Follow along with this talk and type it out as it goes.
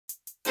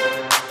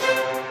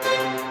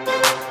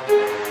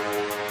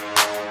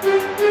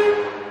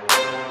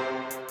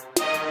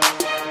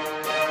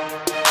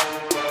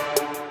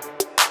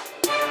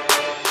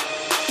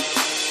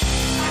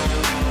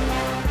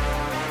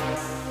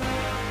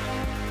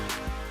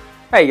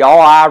Hey y'all,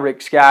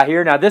 iRick Sky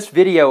here. Now this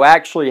video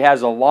actually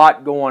has a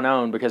lot going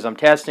on because I'm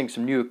testing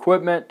some new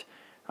equipment,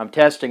 I'm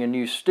testing a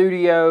new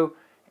studio,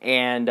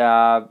 and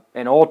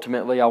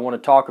ultimately I want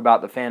to talk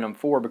about the Phantom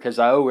 4 because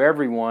I owe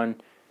everyone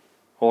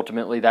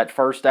ultimately that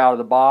first out of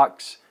the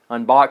box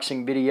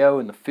unboxing video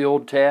and the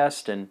field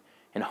test and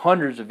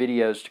hundreds of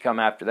videos to come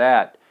after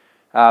that.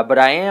 But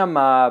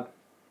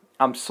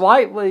I'm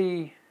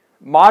slightly,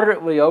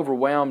 moderately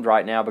overwhelmed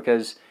right now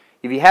because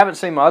if you haven't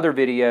seen my other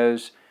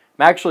videos,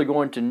 I'm actually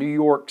going to New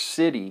York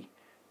City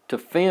to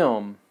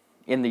film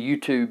in the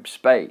YouTube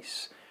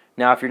space.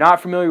 Now, if you're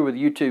not familiar with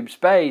YouTube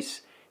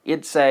space,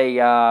 it's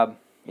a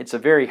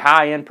very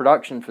high-end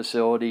production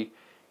facility,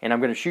 and I'm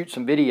going to shoot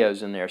some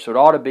videos in there. So it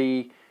ought to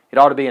be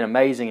an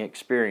amazing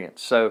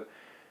experience. So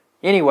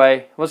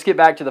anyway, let's get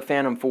back to the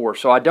Phantom 4.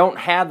 So I don't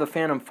have the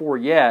Phantom 4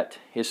 yet.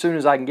 As soon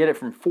as I can get it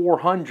from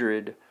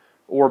 400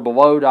 or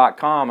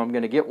below.com, I'm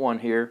going to get one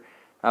here.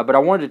 But I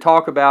wanted to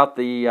talk about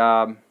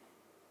the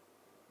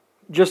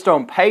just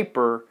on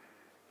paper,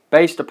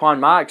 based upon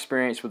my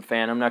experience with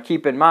Phantom. Now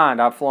keep in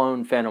mind, I've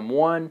flown Phantom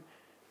 1,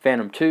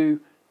 Phantom 2,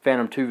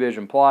 Phantom 2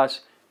 Vision Plus,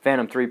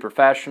 Phantom 3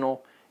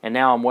 Professional, and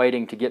now I'm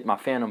waiting to get my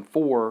Phantom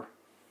 4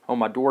 on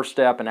my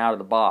doorstep and out of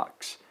the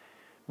box.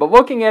 But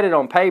looking at it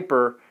on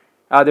paper,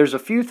 there's a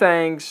few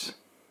things,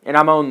 and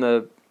I'm on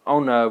the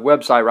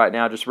website right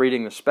now just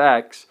reading the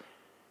specs,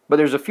 but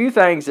there's a few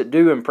things that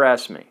do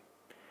impress me.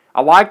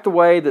 I like the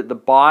way that the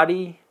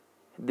body,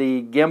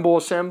 the gimbal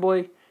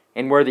assembly,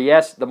 and where the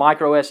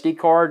micro SD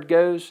card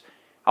goes,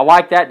 I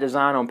like that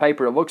design on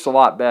paper. It looks a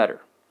lot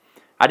better.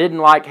 I didn't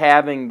like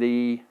having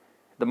the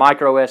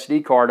micro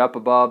SD card up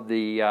above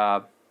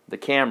the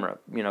camera.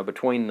 You know,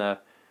 between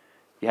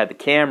you had the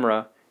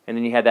camera and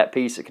then you had that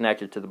piece that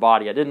connected to the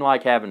body. I didn't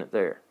like having it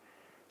there.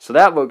 So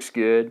that looks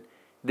good.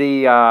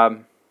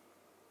 The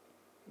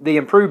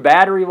improved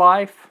battery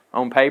life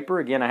on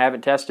paper. Again, I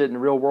haven't tested it in the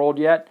real world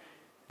yet.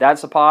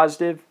 That's a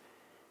positive.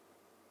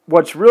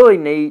 What's really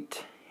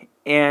neat,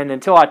 and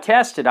until I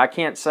test it, I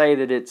can't say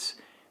that it's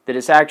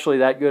actually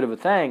that good of a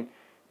thing.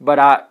 But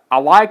I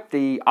like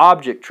the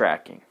object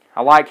tracking.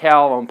 I like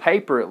how on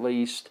paper at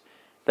least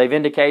they've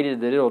indicated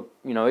that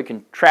it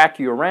can track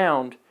you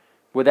around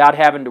without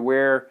having to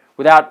wear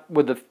with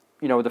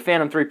the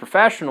Phantom 3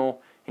 Professional.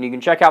 And you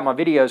can check out my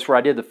videos where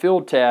I did the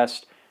field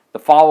test, the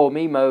follow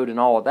me mode, and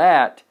all of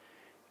that.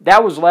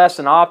 That was less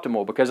than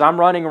optimal because I'm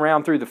running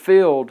around through the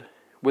field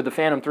with the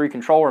Phantom 3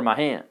 controller in my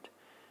hand.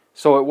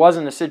 So it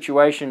wasn't a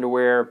situation to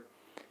where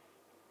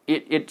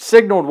it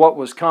signaled what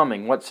was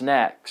coming, what's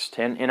next.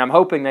 And I'm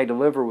hoping they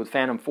deliver with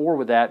Phantom 4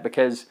 with that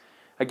because,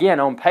 again,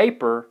 on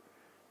paper,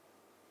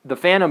 the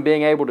Phantom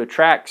being able to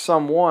track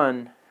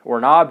someone or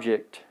an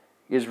object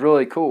is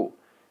really cool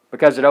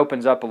because it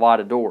opens up a lot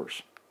of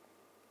doors.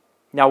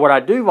 Now, what I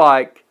do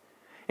like,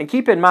 and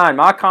keep in mind,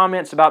 my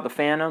comments about the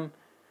Phantom,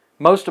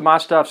 most of my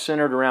stuff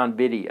centered around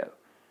video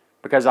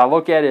because I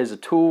look at it as a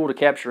tool to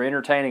capture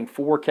entertaining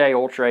 4K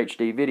Ultra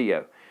HD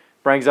video.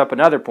 Brings up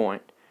another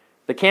point.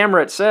 The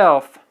camera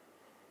itself,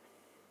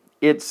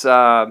 it's still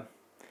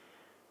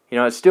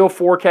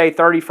 4K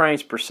 30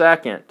 frames per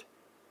second.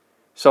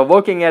 So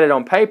looking at it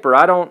on paper,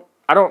 I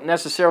don't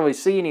necessarily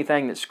see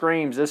anything that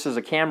screams this is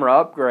a camera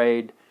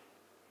upgrade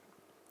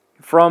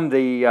from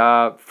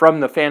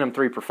the Phantom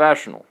 3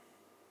 Professional.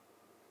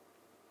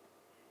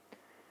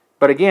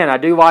 But again, I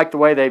do like the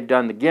way they've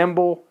done the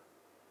gimbal,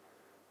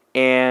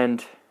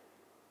 and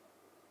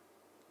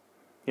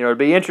it'd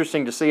be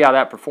interesting to see how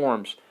that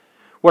performs.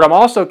 What I'm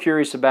also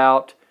curious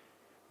about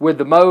with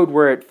the mode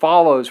where it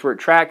follows, where it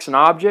tracks an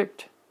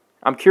object,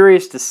 I'm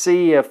curious to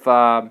see if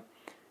I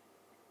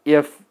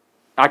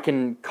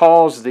can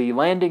cause the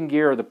landing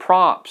gear or the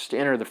props to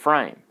enter the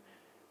frame.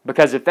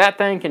 Because if that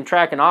thing can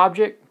track an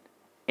object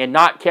and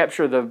not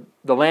capture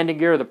the landing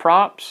gear or the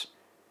props,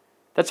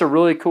 that's a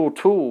really cool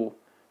tool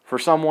for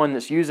someone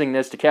that's using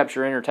this to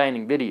capture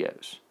entertaining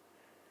videos.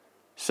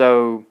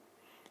 So,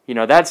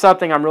 that's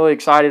something I'm really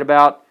excited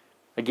about.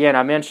 Again,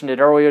 I mentioned it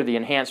earlier, the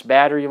enhanced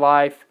battery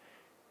life.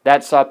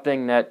 That's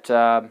something that,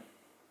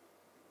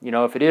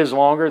 if it is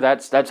longer,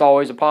 that's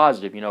always a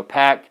positive.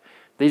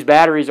 These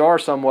batteries are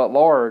somewhat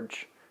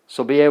large,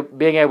 so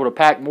being able to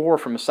pack more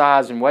from a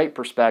size and weight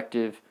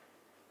perspective,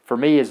 for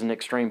me, is an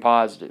extreme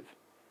positive.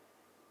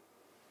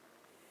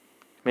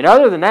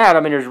 Other than that,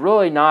 there's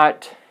really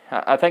not,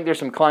 I think there's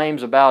some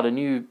claims about a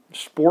new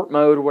sport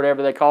mode or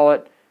whatever they call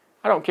it.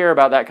 I don't care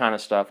about that kind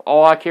of stuff.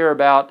 All I care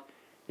about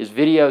is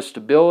video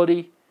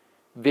stability,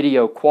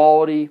 video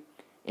quality,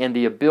 and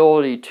the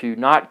ability to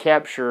not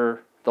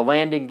capture the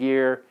landing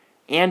gear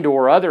and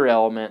or other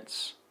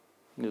elements,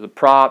 the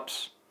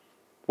props,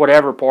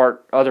 whatever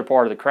other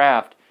part of the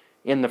craft,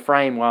 in the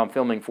frame while I'm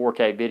filming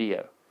 4K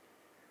video.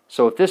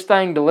 So if this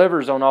thing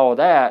delivers on all of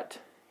that,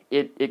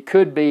 it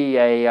could be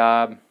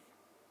a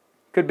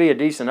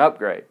decent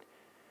upgrade.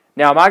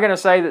 Now, am I going to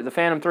say that the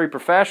Phantom 3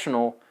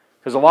 Professional,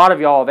 because a lot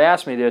of y'all have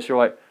asked me this, you're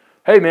like,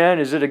 hey man,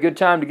 is it a good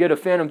time to get a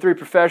Phantom 3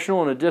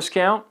 Professional and a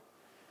discount?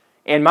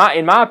 In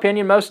my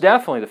opinion, most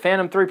definitely. The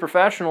Phantom 3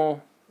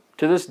 Professional,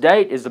 to this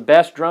date, is the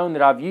best drone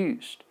that I've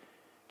used.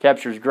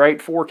 Captures great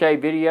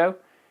 4K video.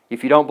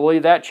 If you don't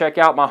believe that, check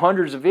out my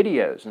hundreds of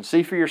videos and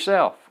see for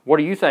yourself. What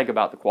do you think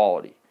about the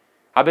quality?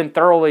 I've been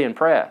thoroughly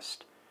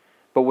impressed.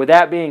 But with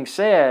that being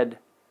said,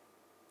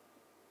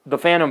 the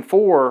Phantom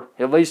 4,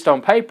 at least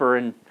on paper,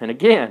 and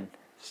again,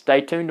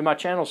 stay tuned to my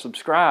channel,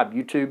 subscribe,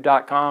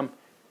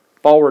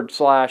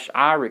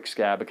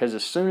 youtube.com/IRIXGuy, because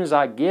as soon as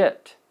I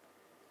get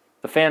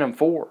the Phantom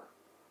 4,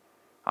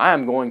 I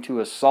am going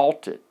to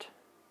assault it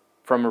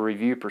from a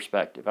review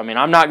perspective. I mean,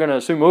 I'm not going to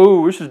assume,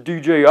 oh, this is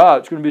DJI,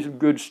 it's going to be some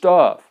good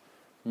stuff.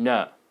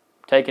 No.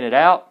 Taking it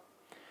out,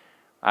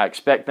 I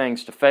expect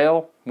things to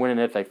fail. When and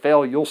if they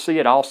fail, you'll see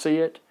it, I'll see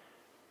it.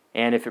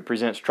 And if it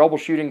presents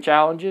troubleshooting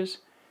challenges,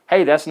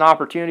 hey, that's an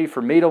opportunity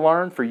for me to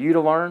learn, for you to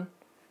learn,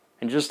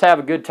 and just have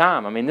a good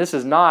time. I mean, this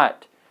is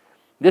not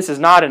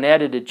an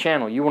edited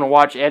channel. You want to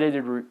watch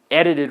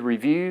edited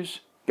reviews?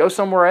 Go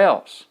somewhere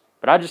else.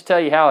 But I just tell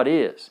you how it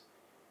is.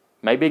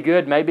 Maybe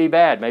good, maybe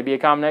bad, maybe a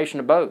combination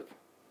of both.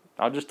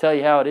 I'll just tell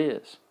you how it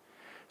is.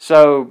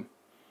 So,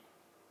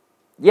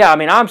 yeah, I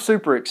mean, I'm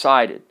super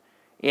excited.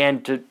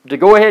 And to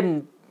go ahead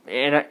and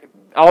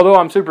although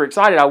I'm super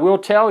excited, I will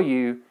tell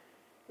you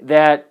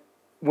that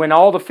when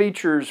all the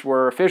features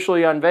were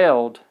officially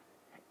unveiled,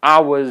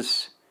 I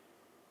was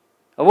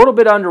a little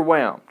bit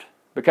underwhelmed.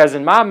 Because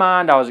in my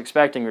mind, I was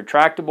expecting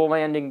retractable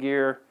landing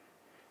gear.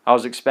 I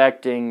was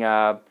expecting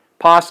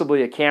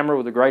possibly a camera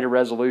with a greater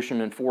resolution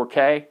than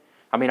 4K.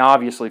 I mean,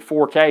 obviously,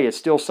 4K is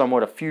still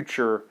somewhat a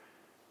future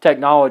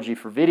technology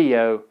for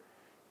video,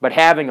 but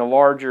having a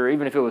larger,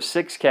 even if it was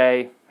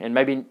 6K, and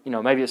maybe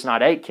it's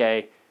not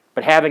 8K,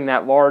 but having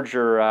that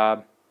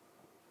larger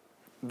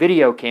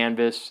video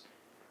canvas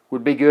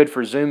would be good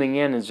for zooming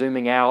in and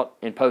zooming out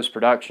in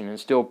post-production and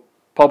still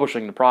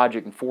publishing the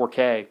project in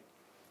 4K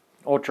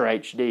Ultra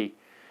HD.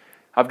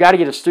 I've got to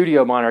get a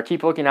studio monitor. I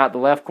keep looking out the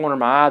left corner of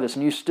my eye, this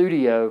new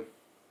studio,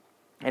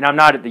 and I'm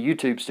not at the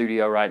YouTube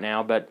studio right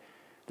now, but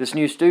this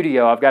new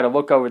studio, I've got to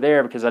look over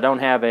there because I don't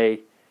have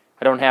a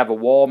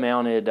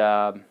wall-mounted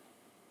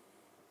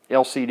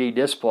LCD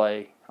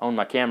display on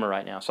my camera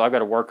right now, so I've got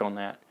to work on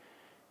that.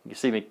 You can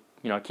see me,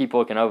 keep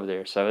looking over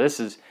there. So this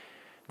is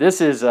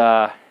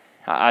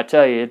I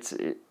tell you, it's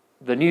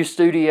the new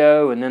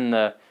studio, and then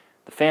the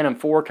Phantom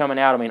 4 coming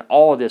out. I mean,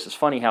 all of this is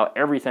funny how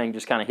everything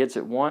just kind of hits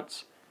at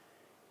once,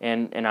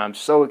 and I'm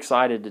so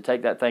excited to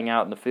take that thing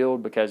out in the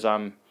field because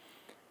I'm,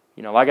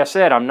 like I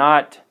said, I'm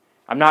not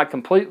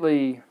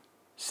completely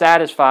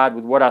satisfied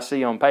with what I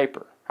see on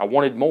paper. I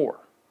wanted more,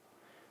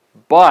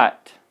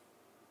 but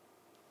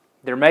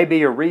there may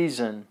be a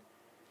reason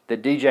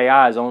that DJI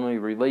has only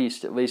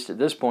released, at least at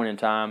this point in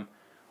time,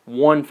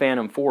 one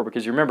Phantom 4.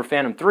 Because you remember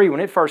Phantom 3, when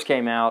it first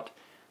came out,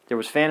 there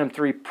was Phantom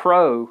 3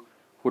 Pro,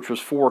 which was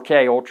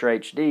 4K Ultra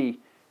HD.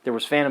 There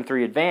was Phantom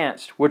 3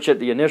 Advanced, which at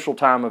the initial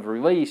time of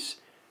release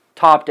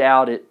topped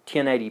out at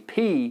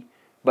 1080p,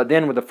 but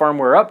then with the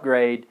firmware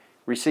upgrade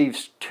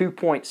receives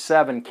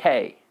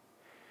 2.7K.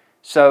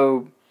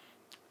 So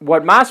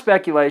what my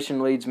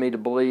speculation leads me to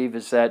believe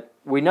is that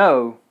we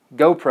know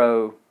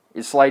GoPro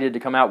is slated to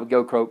come out with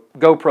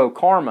GoPro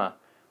Karma,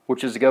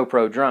 which is a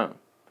GoPro drone.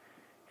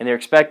 And they're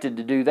expected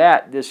to do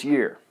that this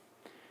year.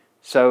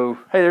 So,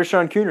 hey, there's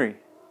Sean Coonery.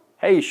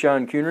 Hey,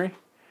 Sean Coonery.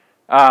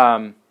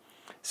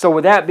 So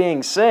with that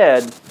being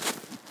said,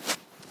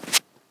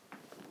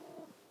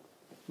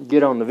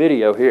 get on the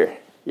video here.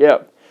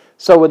 Yep.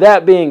 So with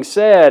that being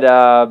said,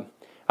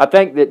 I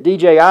think that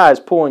DJI is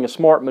pulling a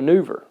smart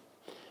maneuver.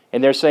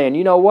 And they're saying,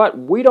 you know what?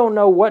 We don't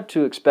know what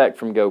to expect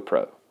from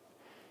GoPro.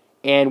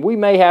 And we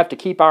may have to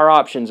keep our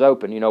options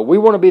open. We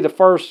want to be the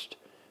first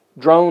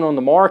drone on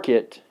the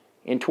market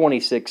in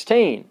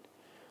 2016.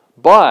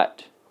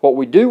 But what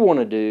we do want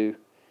to do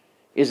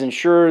is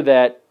ensure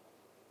that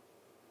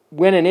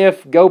when and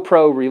if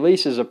GoPro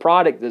releases a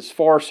product that's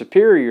far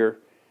superior,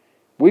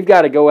 we've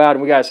got to go out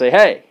and we've got to say,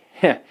 hey,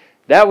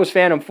 that was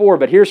Phantom 4,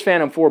 but here's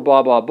Phantom 4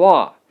 blah, blah,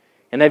 blah.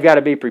 And they've got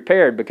to be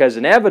prepared because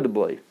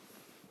inevitably,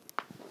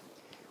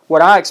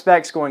 what I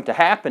expect is going to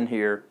happen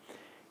here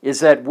is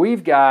that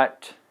we've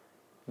got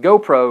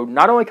GoPro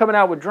not only coming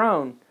out with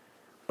drone,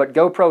 but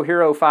GoPro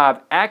Hero 5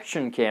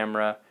 action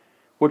camera,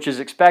 which is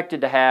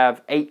expected to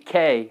have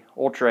 8K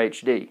Ultra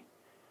HD.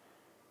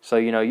 So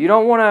you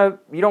don't want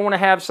to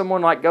have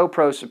someone like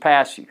GoPro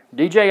surpass you.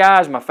 DJI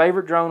is my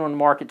favorite drone on the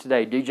market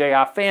today.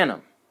 DJI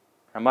Phantom.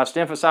 I must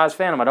emphasize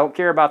Phantom. I don't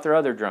care about their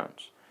other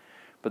drones,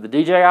 but the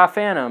DJI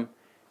Phantom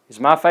is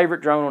my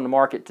favorite drone on the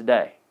market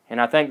today. And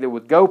I think that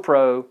with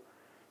GoPro,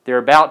 they're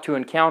about to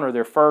encounter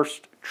their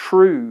first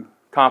true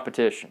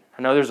competition.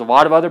 I know there's a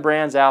lot of other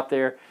brands out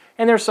there,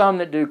 and there's some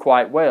that do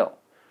quite well.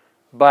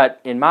 But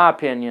in my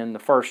opinion, the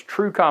first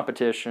true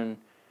competition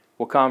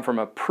will come from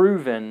a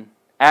proven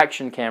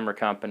action camera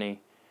company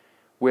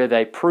with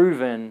a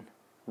proven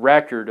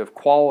record of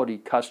quality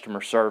customer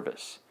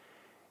service.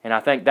 And I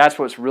think that's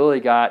what's really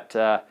got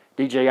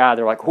DJI.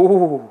 They're like,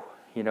 ooh,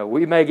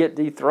 we may get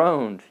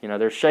dethroned.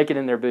 They're shaking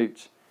in their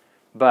boots.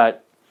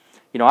 But,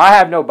 I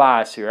have no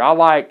bias here. I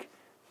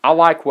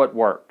like what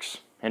works.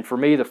 And for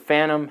me, the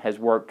Phantom has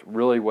worked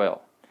really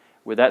well.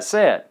 With that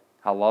said,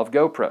 I love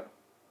GoPro.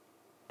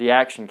 the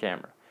action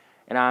camera.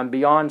 And I'm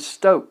beyond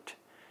stoked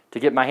to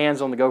get my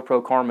hands on the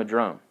GoPro Karma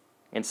drone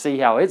and see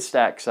how it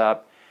stacks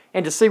up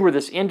and to see where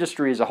this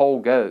industry as a whole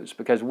goes.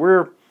 Because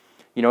we're,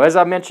 you know, as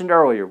I mentioned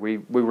earlier, we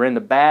were in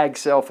the bag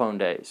cell phone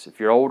days. If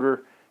you're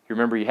older, you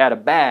remember you had a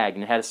bag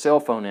and it had a cell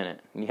phone in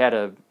it. And you had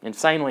an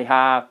insanely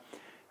high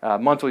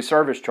monthly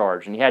service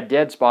charge. And you had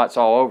dead spots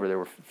all over. There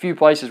were a few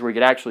places where you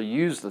could actually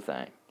use the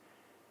thing.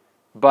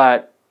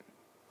 But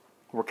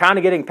we're kind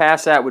of getting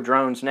past that with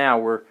drones now.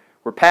 We're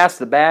past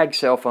the bag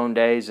cell phone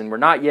days, and we're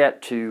not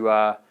yet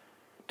to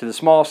the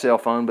small cell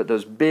phone, but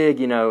those big,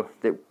 you know,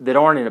 that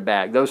aren't in a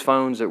bag. Those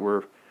phones that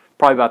were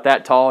probably about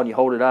that tall, and you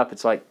hold it up,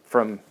 it's like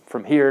from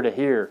here to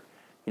here,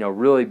 you know,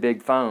 really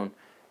big phone.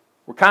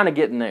 We're kind of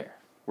getting there.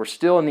 We're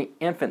still in the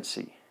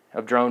infancy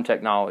of drone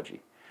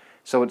technology.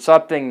 So it's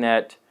something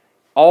that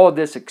all of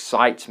this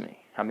excites me.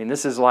 I mean,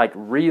 this is like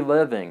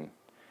reliving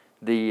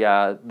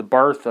the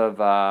birth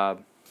of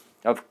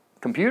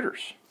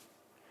computers.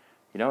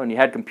 You know, and you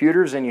had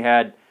computers, and you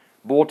had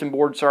bulletin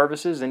board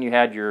services, and you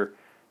had your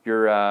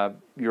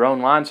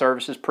online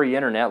services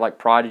pre-internet like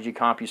Prodigy,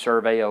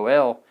 CompuServe,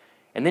 AOL,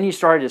 and then you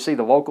started to see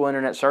the local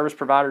internet service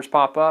providers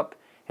pop up,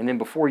 and then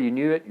before you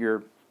knew it,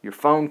 your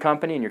phone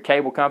company and your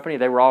cable company,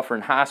 they were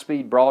offering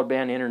high-speed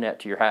broadband internet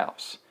to your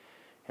house.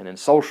 And then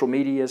social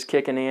media is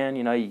kicking in.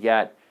 You know,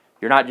 you're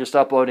not just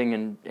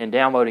uploading and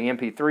downloading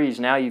MP3s.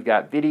 Now you've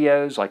got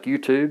videos like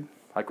YouTube,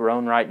 like we're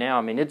on right now.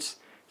 I mean, it's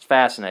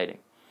fascinating.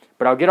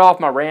 But I'll get off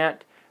my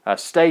rant.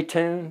 Stay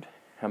tuned.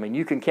 I mean,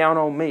 you can count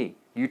on me.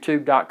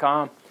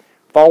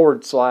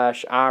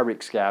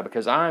 YouTube.com/iRicksGuy,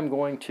 because I'm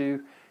going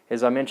to,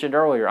 as I mentioned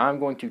earlier, I'm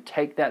going to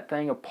take that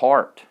thing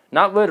apart.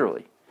 Not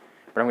literally,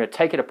 but I'm going to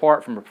take it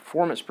apart from a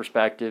performance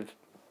perspective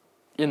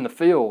in the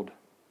field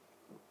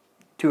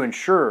to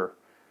ensure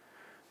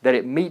that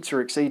it meets or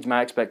exceeds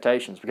my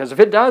expectations. Because if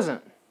it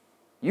doesn't,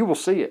 you will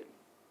see it.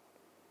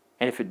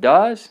 And if it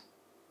does,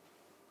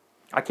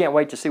 I can't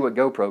wait to see what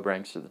GoPro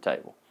brings to the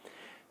table.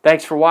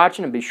 Thanks for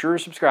watching, and be sure to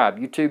subscribe.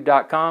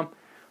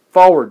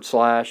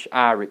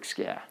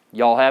 YouTube.com/iRicksGuy.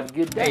 Y'all have a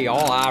good day. Hey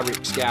y'all,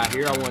 iRicksGuy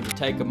here. I wanted to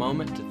take a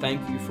moment to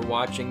thank you for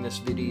watching this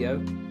video.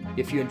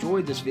 If you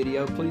enjoyed this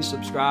video, please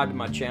subscribe to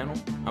my channel.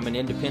 I'm an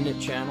independent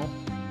channel,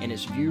 and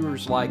it's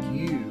viewers like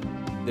you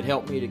that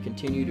help me to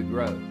continue to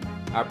grow.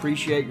 I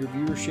appreciate your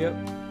viewership,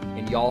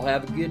 and y'all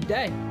have a good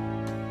day.